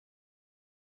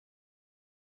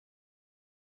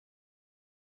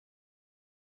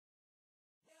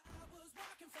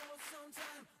for some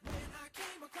time when I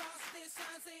came across this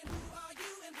sign saying, who are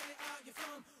you and where are you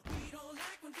from? We don't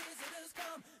like when visitors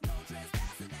come. No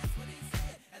trespassing, that's what it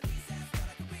said. At least that's what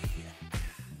I could read.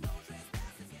 No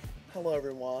trespassing yet. Hello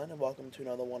everyone, and welcome to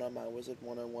another one of my Wizard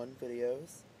 101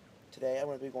 videos. Today I'm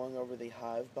going to be going over the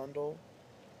Hive Bundle.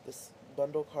 This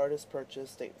bundle card is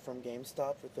purchased from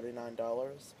Gamestop for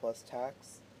 $39 plus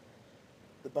tax.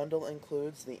 The bundle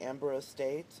includes the Amber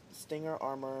Estate, Stinger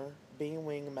Armor,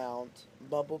 Bee-Wing Mount,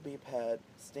 Bumblebee Pet,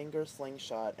 Stinger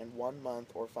Slingshot, and 1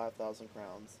 month or 5,000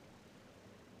 crowns.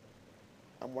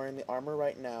 I'm wearing the armor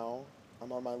right now.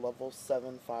 I'm on my level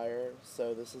 7 fire,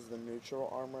 so this is the neutral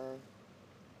armor.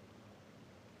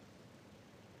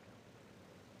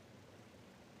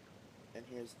 And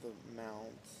here's the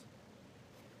mount.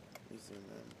 Let me zoom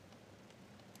in.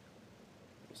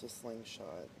 There's a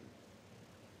slingshot.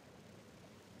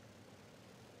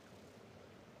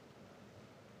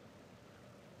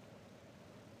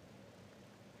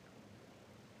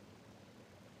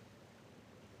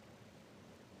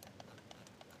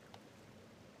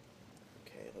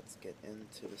 Okay, let's get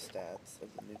into the stats of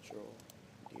the neutral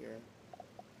gear.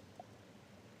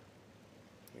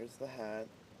 Here's the hat.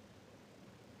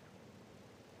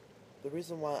 The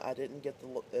reason why I didn't get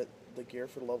the gear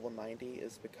for level 90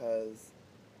 is because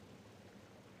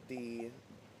the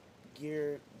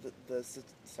gear, the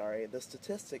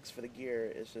statistics for the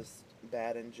gear is just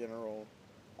bad in general,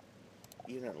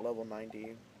 even at level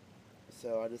 90.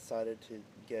 So I decided to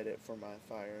get it for my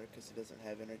fire because he doesn't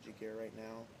have energy gear right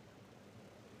now.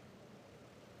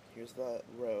 Here's the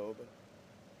robe.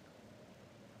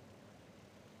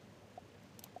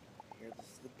 Here's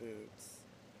the boots.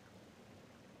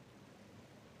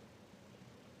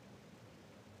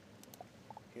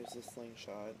 Here's the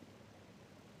slingshot.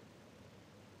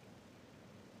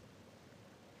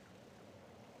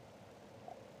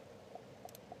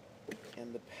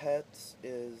 And the pet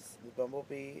is the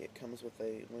Bumblebee. It comes with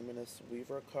a Luminous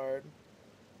Weaver card.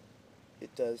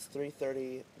 It does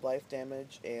 330 life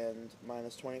damage and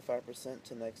minus 25%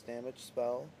 to next damage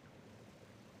spell.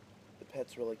 The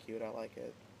pet's really cute, I like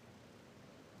it.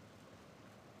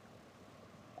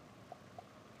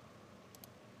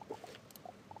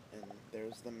 And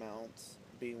there's the mount,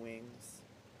 Bee-Wings.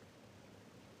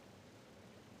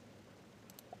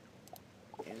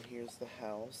 And here's the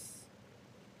house.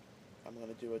 I'm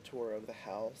going to do a tour of the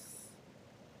house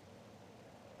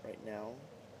right now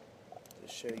to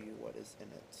show you what is in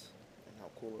it and how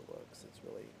cool it looks.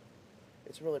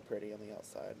 It's really pretty on the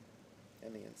outside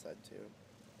and the inside too.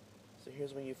 So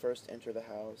here's when you first enter the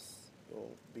house.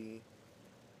 You'll be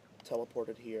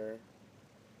teleported here.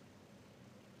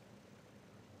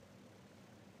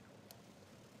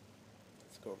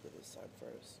 Let's go over to this side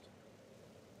first.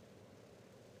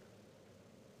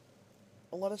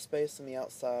 A lot of space on the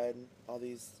outside. All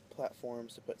these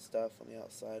platforms to put stuff on the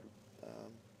outside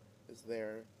is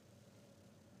there.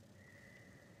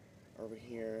 Over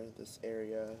here, this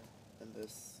area and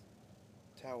this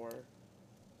tower.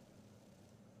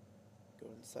 Go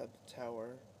inside the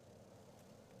tower.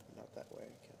 Not that way.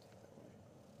 Can't take that way.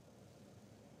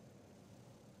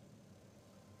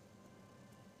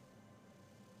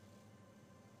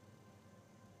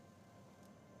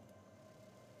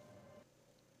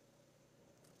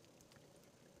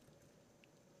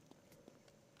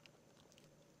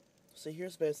 So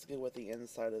here's basically what the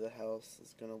inside of the house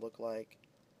is going to look like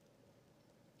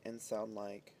and sound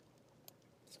like.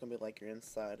 It's going to be like your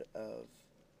inside of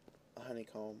a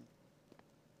honeycomb.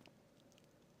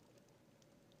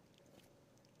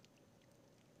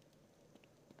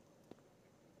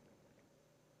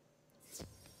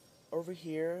 Over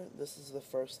here, this is the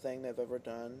first thing they've ever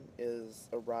done, is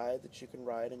a ride that you can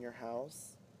ride in your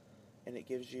house, and it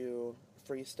gives you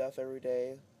free stuff every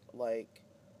day, like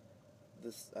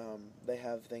this. They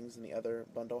have things in the other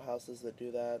bundle houses that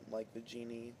do that, like the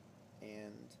genie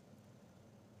and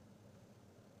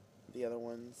the other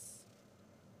ones.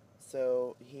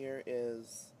 So here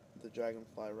is the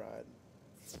dragonfly ride.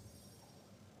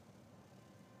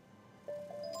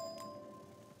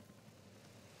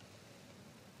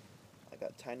 I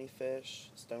got tiny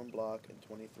fish, stone block, and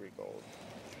 23 gold.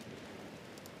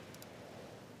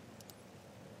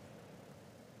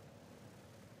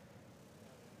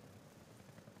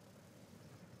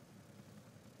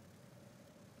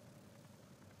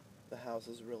 The house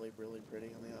is really, really pretty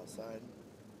on the outside.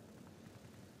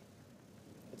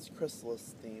 It's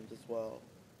chrysalis themed as well.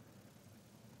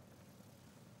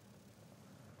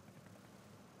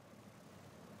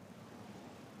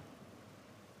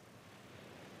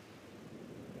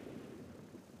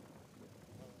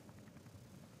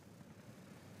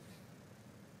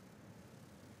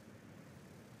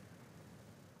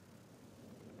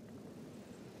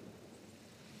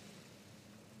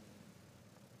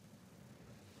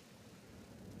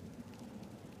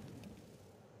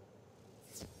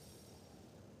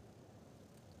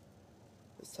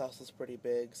 This house is pretty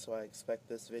big, so I expect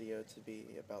this video to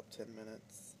be about 10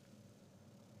 minutes.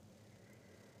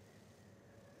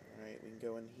 Alright, we can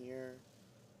go in here,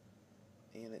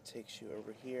 and it takes you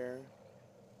over here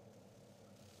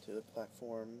to the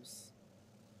platforms,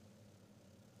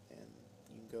 and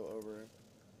you can go over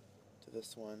to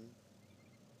this one.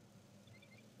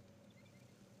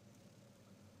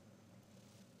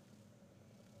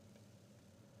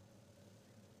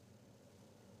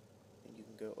 And you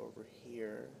can go over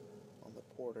here on the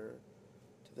porter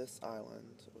to this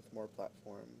island with more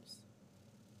platforms.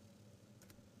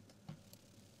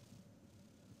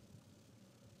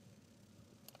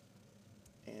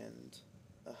 And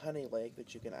a honey lake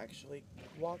that you can actually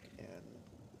walk in,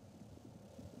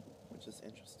 which is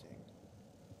interesting.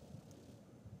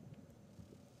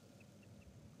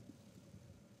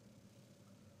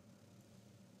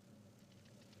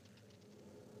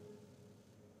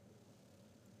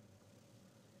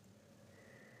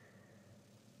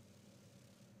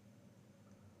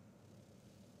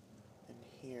 And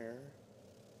here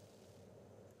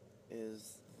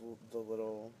is the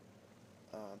little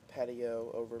patio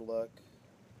overlook.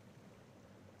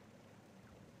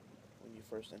 When you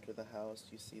first enter the house,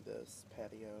 you see this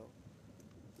patio.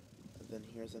 And then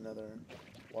here's another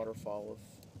waterfall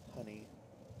of honey.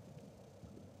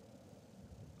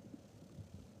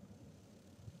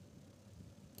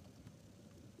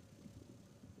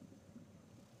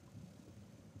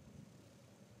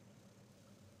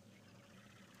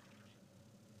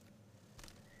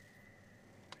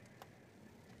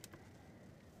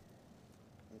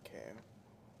 Okay.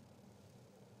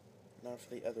 Now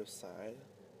for the other side.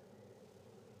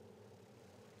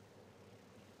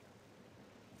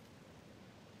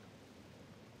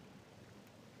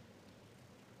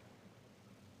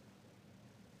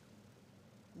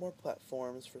 More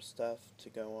platforms for stuff to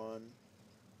go on.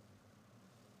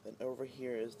 Then over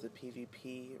here is the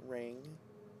PvP ring.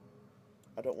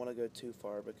 I don't want to go too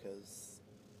far because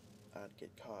I'd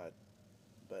get caught,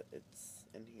 but it's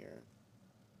in here.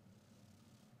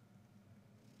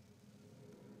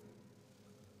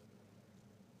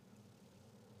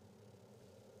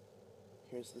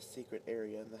 Here's the secret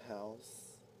area in the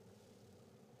house.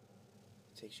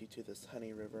 It takes you to this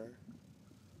honey river.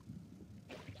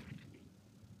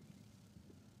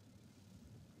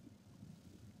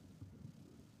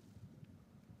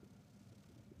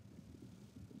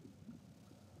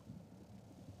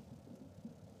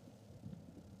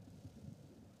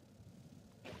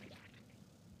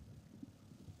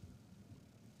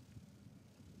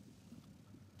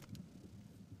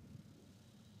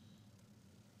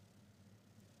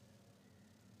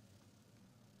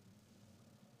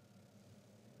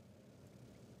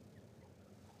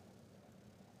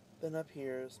 Then up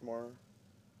here is more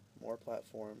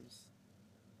platforms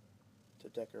to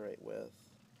decorate with.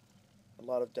 A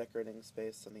lot of decorating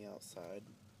space on the outside.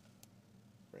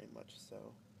 Very much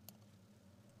so.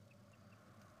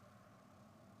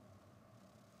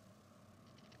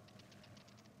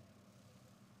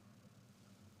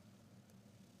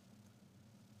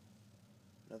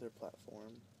 Another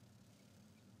platform.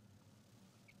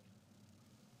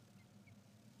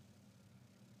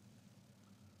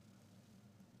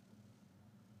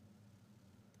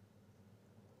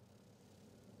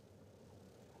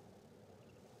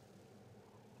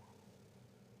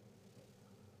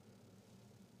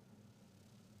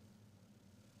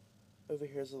 Over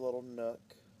here's a little nook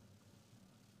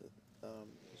that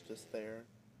is just there.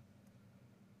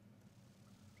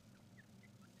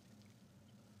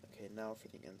 Okay, now for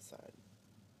the inside.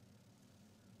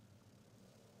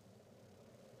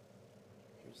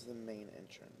 Here's the main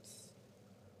entrance.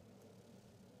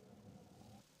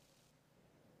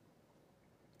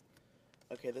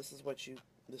 Okay, this is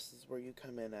where you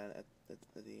come in at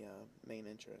the main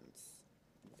entrance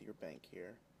with your bank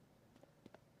here.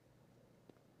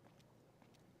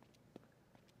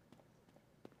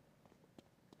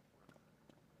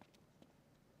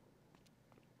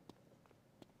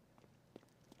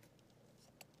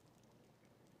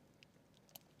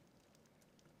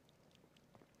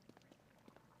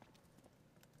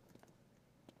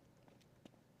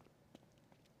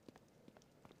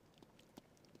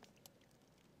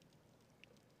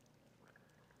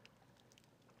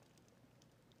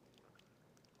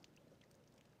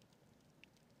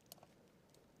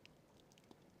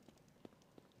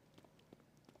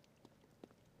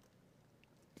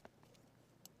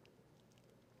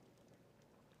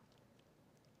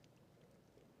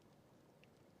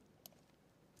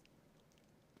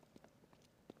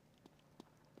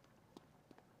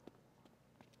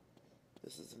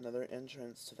 This is another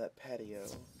entrance to that patio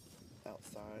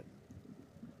outside.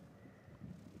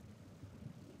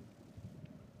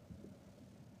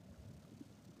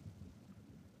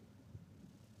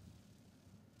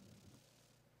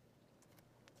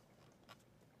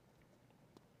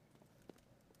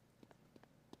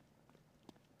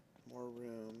 More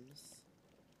rooms.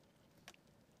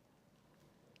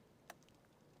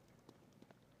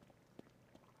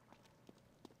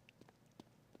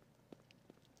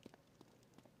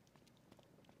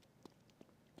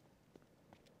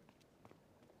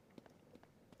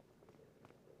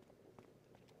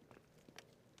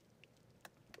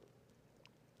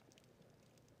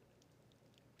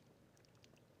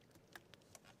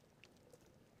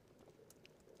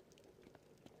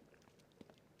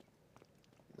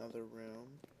 Another room.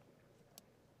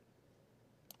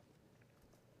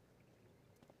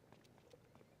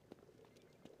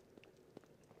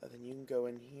 And then you can go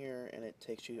in here and it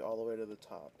takes you all the way to the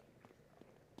top.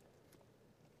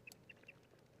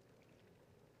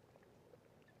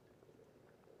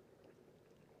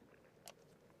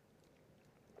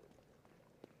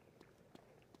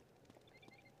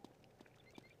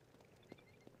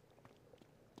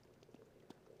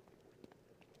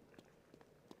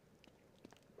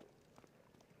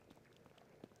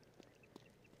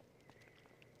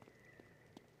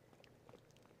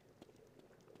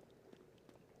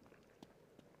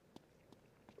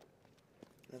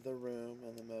 Another room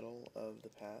in the middle of the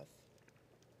path.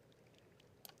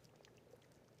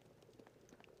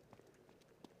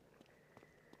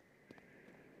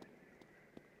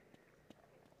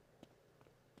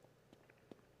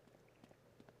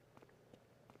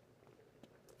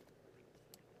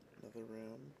 Another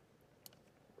room.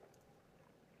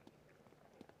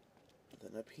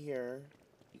 Then up here,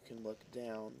 you can look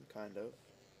down, kind of.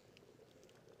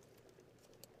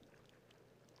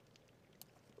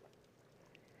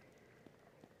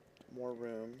 More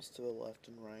rooms to the left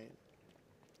and right.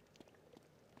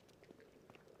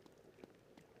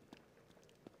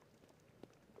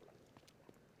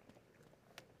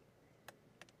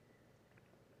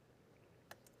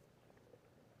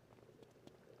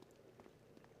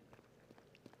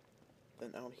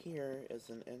 Then out here is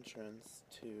an entrance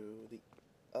to the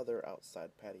other outside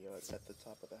patio at the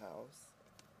top of the house,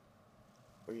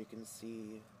 where you can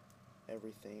see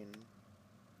everything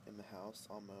in the house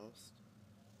almost.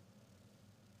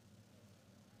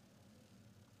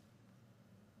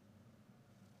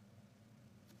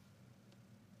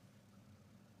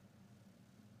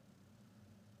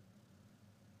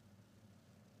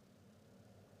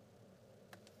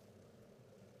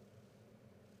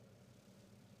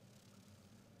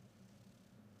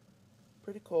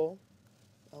 Pretty cool.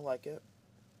 I like it.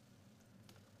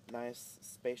 Nice,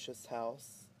 spacious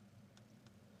house.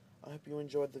 I hope you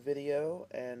enjoyed the video,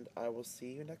 and I will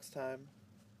see you next time.